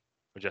Marsh.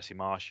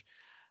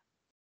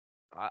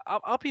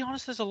 I'll be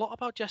honest, there's a lot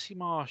about Jesse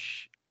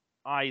Marsh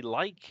I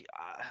like.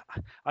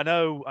 I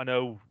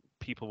know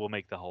people will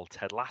make the whole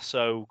Ted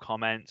Lasso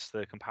comments,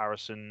 the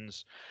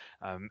comparisons,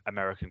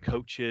 American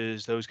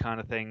coaches, those kind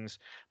of things,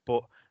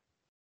 but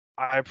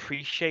I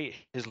appreciate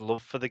his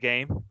love for the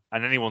game,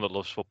 and anyone that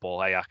loves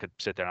football, hey, I could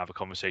sit there and have a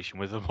conversation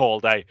with them all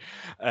day.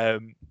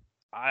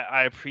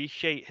 I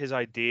appreciate his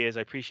ideas.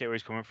 I appreciate where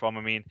he's coming from.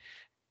 I mean,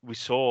 we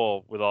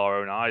saw with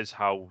our own eyes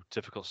how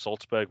difficult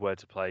Salzburg were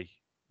to play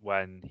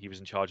when he was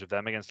in charge of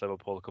them against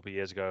Liverpool a couple of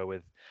years ago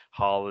with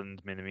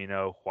Haaland,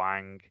 Minamino,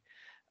 Hwang.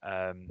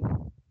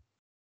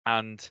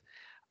 And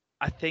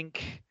I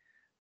think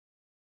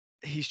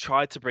he's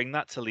tried to bring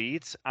that to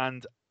Leeds,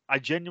 and I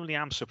genuinely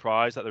am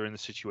surprised that they're in the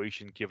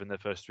situation given their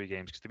first 3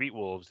 games, because they beat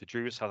Wolves, they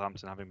drew with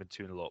Southampton having been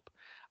 2-0 up,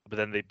 but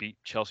then they beat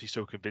Chelsea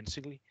so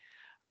convincingly.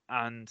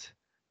 And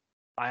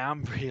I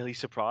am really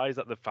surprised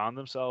that they've found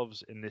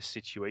themselves in this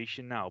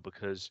situation now,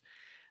 because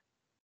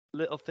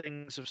little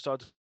things have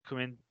started to come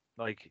in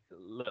like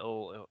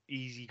little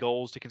easy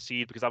goals to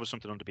concede, because that was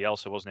something under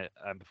Bielsa, wasn't it?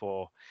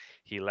 Before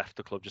he left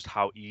the club, just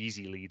how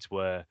easy Leeds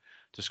were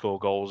to score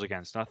goals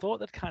against. And I thought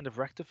they'd kind of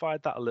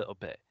rectified that a little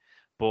bit,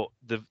 but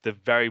they've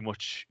very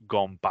much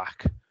gone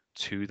back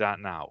to that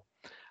now.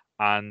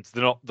 And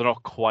they're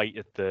not quite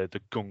at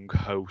the gung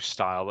ho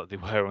style that they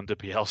were under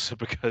Bielsa,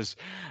 because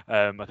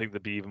I think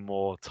they'd be even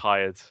more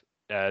tired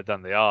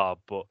than they are.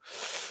 But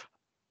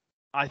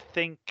I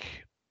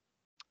think,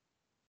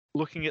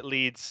 looking at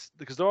Leeds,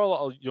 because there are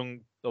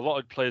a lot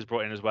of players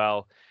brought in as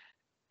well.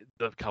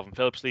 The Calvin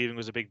Phillips leaving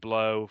was a big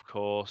blow, of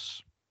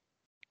course.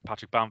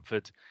 Patrick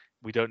Bamford,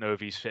 we don't know if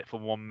he's fit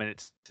from 1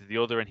 minute to the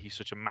other, and he's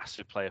such a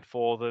massive player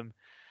for them.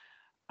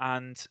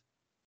 And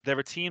they're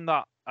a team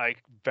that I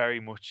very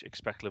much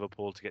expect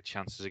Liverpool to get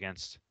chances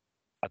against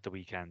at the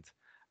weekend.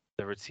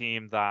 They're a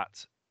team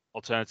that,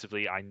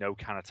 alternatively, I know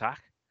can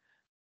attack,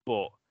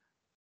 but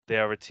they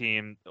are a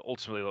team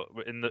ultimately, look,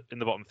 in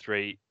the bottom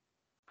three.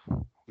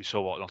 We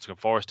saw what Nottingham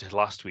Forest did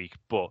last week,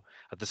 but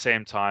at the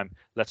same time,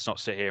 let's not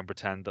sit here and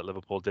pretend that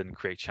Liverpool didn't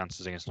create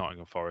chances against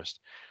Nottingham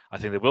Forest. I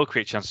think they will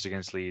create chances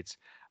against Leeds,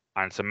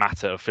 and it's a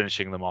matter of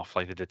finishing them off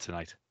like they did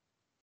tonight.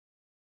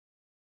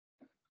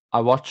 I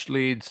watched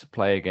Leeds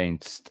play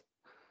against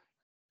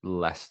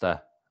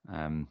Leicester.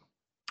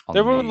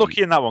 They were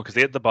unlucky in that one because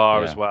they hit the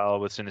bar as Yeah. well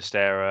with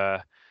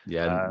Sinistera.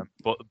 Yeah,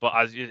 But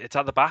it's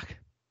at the back.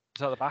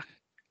 It's at the back.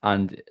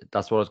 and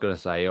that's what I was going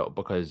to say,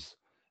 because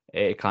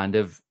it kind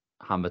of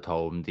hammered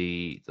home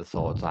the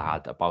thoughts I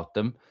had about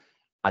them.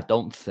 I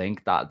don't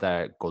think that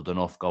they're good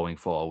enough going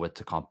forward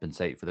to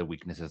compensate for the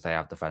weaknesses they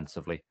have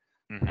defensively.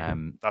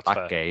 That's That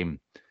fair. game,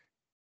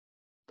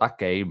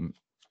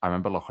 I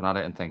remember looking at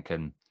it and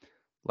thinking,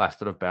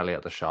 Leicester have barely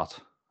had the shot,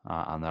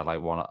 and they're like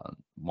 1-0,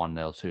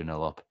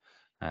 2-0 up.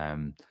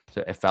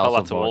 So it Tell felt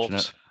that to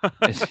unfortunate.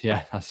 Wolves.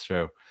 Yeah, that's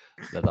true.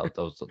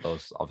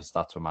 Those obvious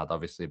stats were mad,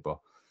 obviously, but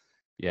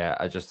yeah,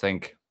 I just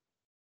think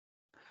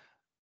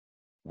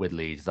with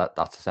Leeds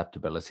that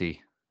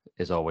susceptibility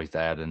is always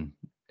there, and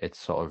it's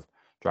sort of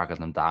dragging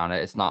them down.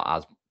 It's not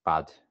as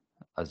bad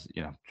as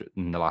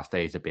in the last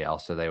days of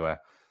Bielsa. They were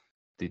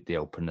the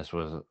openness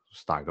was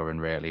staggering,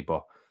 really,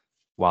 but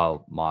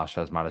while Marsh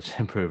has managed to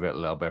improve it a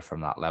little bit from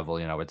that level,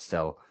 it's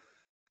still,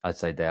 I'd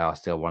say they are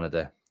still one of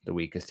the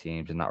weakest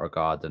teams in that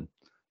regard,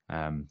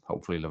 and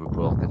hopefully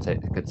Liverpool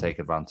can take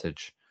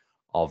advantage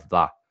of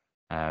that.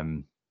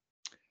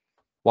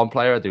 One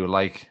player I do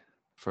like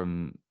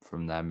from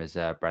them is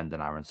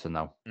Brendan Aronson.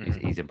 Though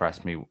he's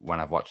impressed me when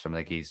I've watched him. I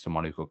think he's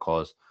someone who could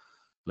cause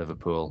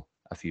Liverpool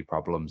a few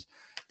problems.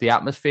 The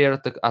atmosphere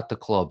at the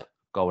club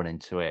going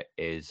into it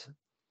is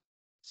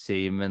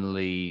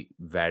seemingly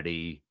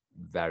very,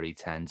 very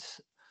tense.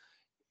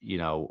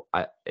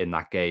 In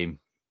that game,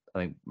 I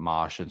think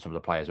Marsh and some of the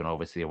players went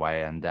over to the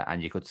away end,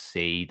 and you could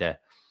see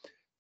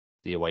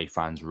the away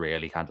fans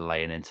really kind of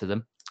laying into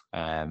them.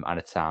 And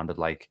it sounded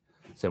like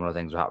similar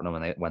things were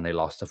happening when they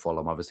lost to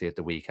Fulham, obviously, at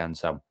the weekend.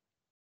 So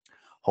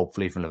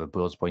hopefully, from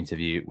Liverpool's point of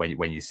view,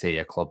 when you see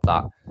a club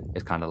that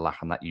is kind of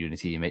lacking that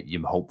unity,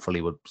 you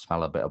hopefully would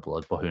smell a bit of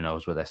blood. But who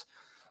knows with this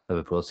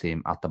Liverpool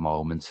team at the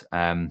moment?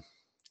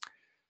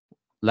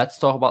 Let's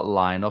talk about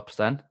lineups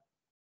then.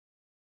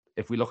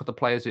 If we look at the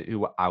players who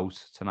were out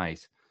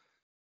tonight,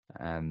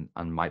 and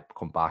might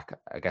come back,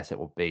 I guess it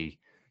would be,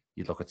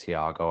 you'd look at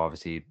Thiago,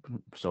 obviously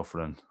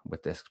suffering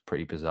with this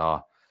pretty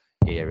bizarre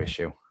ear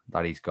issue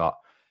that he's got.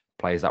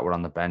 Players that were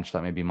on the bench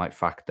that maybe might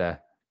factor: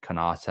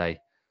 Canate,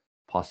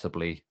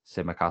 possibly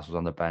Tsimikas was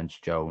on the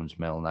bench, Jones,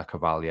 Milner,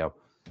 Carvalho.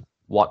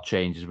 What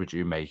changes would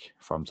you make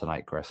from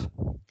tonight, Chris?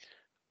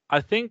 I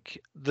think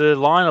the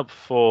lineup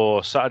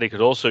for Saturday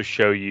could also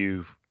show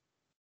you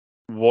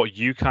what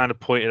you kind of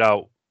pointed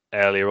out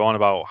earlier on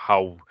about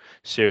how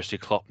seriously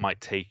Klopp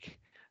might take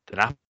the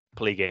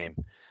Napoli game.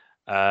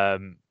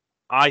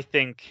 I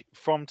think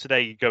from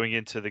today going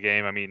into the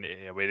game, I mean,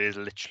 it is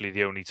literally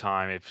the only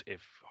time,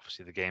 if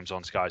obviously the game's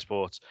on Sky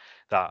Sports,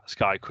 that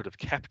Sky could have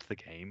kept the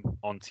game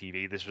on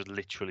TV. This was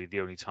literally the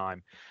only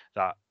time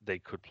that they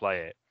could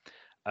play it.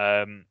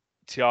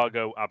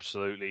 Thiago,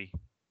 absolutely,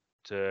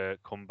 to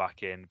come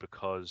back in,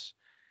 because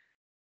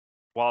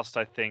whilst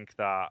I think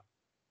that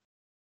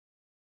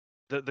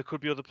there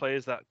could be other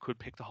players that could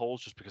pick the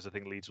holes, just because I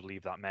think Leeds will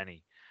leave that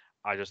many,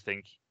 I just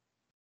think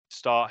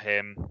start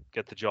him,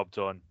 get the job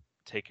done,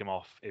 take him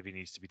off if he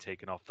needs to be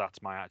taken off.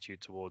 That's my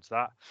attitude towards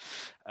that.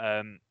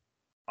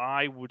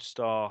 I would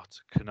start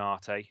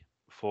Canate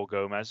for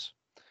Gomez.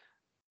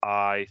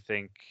 I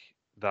think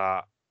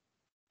that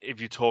if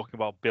you're talking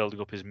about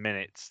building up his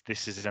minutes,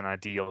 this is an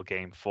ideal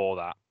game for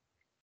that.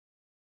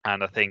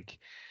 And I think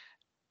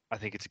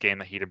it's a game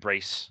that he'd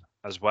embrace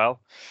as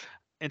well.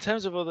 In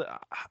terms of other,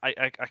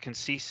 I can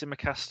see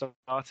Tsimikas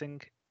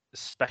starting,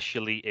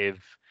 especially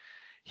if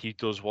he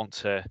does want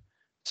to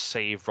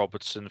save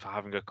Robertson for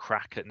having a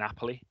crack at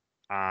Napoli,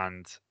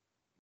 and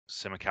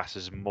Tsimikas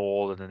is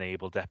more than an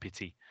able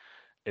deputy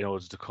in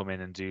order to come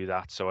in and do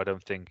that. So I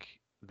don't think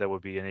there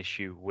would be an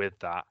issue with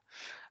that.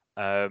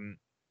 In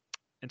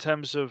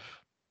terms of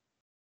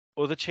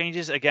other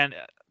changes, again,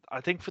 I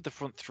think for the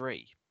front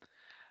three,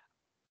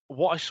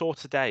 what I saw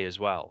today as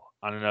well,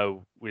 and I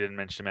know we didn't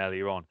mention him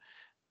earlier on,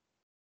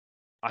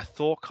 I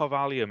thought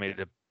Carvalho made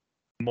a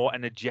more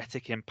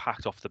energetic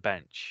impact off the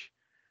bench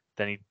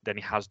than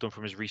he has done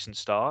from his recent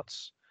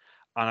starts.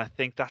 And I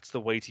think that's the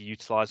way to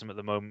utilise him at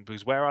the moment,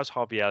 because whereas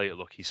Harvey Elliott,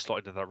 look, he's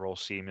slotted into that role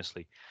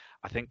seamlessly.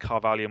 I think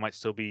Carvalho might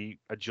still be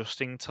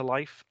adjusting to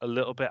life a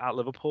little bit at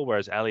Liverpool,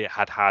 whereas Elliott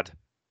had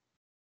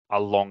a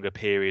longer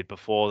period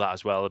before that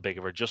as well, a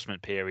bigger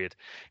adjustment period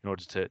in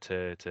order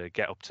to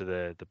get up to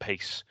the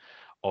pace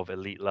of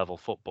elite level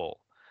football.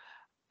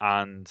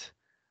 And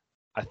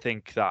I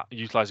think that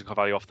utilising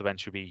Carvalho off the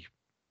bench would be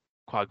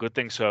quite a good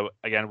thing. So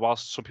again,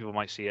 whilst some people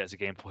might see it as a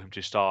game for him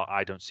to start,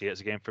 I don't see it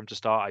as a game for him to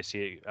start. I see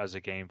it as a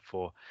game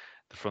for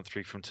the front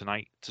three from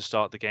tonight to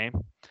start the game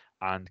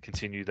and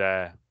continue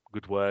their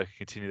good work,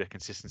 continue their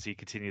consistency,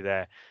 continue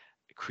their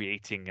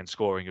creating and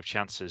scoring of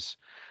chances.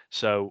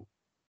 So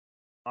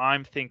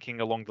I'm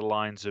thinking along the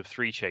lines of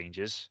 3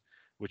 changes,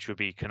 which would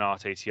be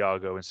Canate,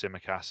 Thiago, and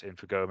Tsimikas in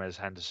for Gomez,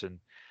 Henderson,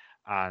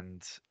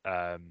 and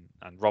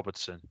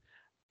Robertson.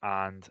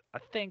 And I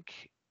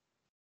think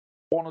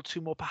 1 or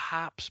 2 more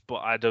perhaps, but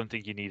I don't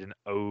think you need an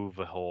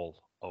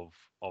overhaul of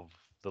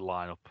the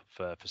lineup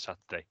for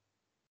Saturday.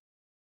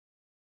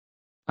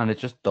 And it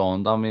just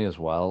dawned on me as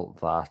well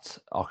that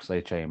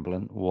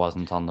Oxlade-Chamberlain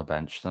wasn't on the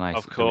bench tonight.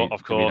 Of course.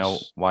 Do we know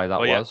why that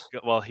was? Yeah.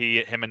 Well,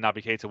 him and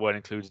Naby Keita weren't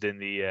included in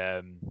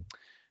the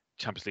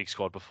Champions League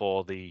squad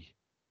before the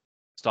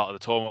start of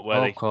the tournament, were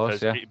they? Of course,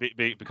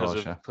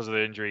 because of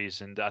the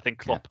injuries, and I think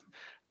Klopp.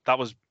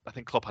 Yeah. I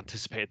think Klopp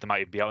anticipated they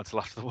might be out until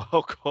after the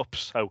World Cup.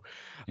 So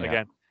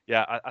again,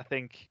 I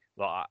think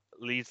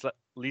Leeds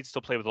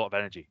still play with a lot of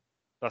energy.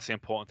 That's the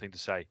important thing to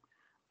say.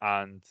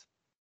 And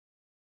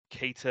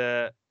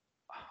Keita,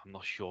 I'm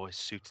not sure is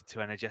suited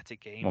to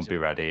energetic games. Won't be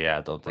ready. I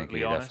don't think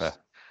either.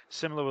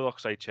 Similar with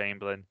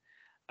Oxlade-Chamberlain.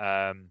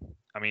 I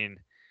mean,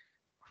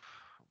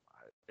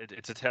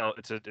 it's a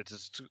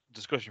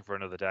discussion for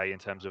another day in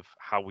terms of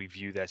how we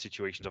view their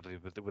situations,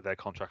 obviously with their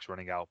contracts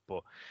running out.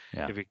 But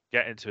if we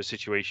get into a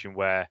situation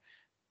where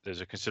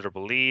there's a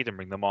considerable lead and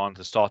bring them on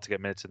to start to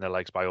get minutes in their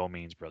legs, by all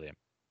means, brilliant.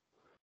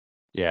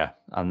 Yeah,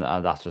 and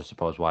that's I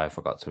suppose why I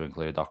forgot to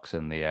include Ox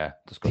in the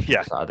discussion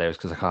for Saturday, was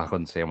because I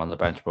couldn't see him on the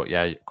bench. But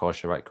yeah, of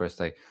course you're right, Chris.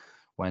 They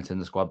went in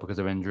the squad because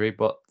of injury.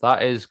 But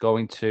that is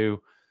going to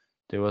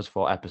do us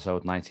for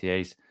episode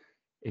 98.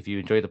 If you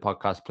enjoyed the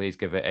podcast, please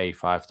give it a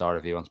 5-star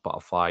review on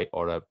Spotify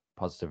or a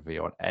positive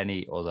review on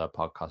any other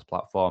podcast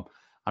platform.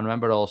 And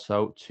remember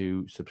also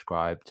to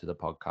subscribe to the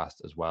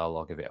podcast as well,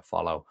 or give it a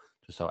follow,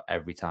 just so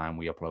every time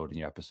we upload a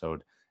new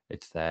episode,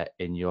 it's there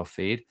in your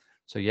feed.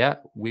 So yeah,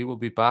 we will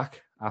be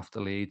back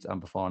after Leeds and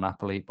before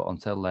Napoli. But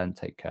until then,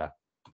 take care.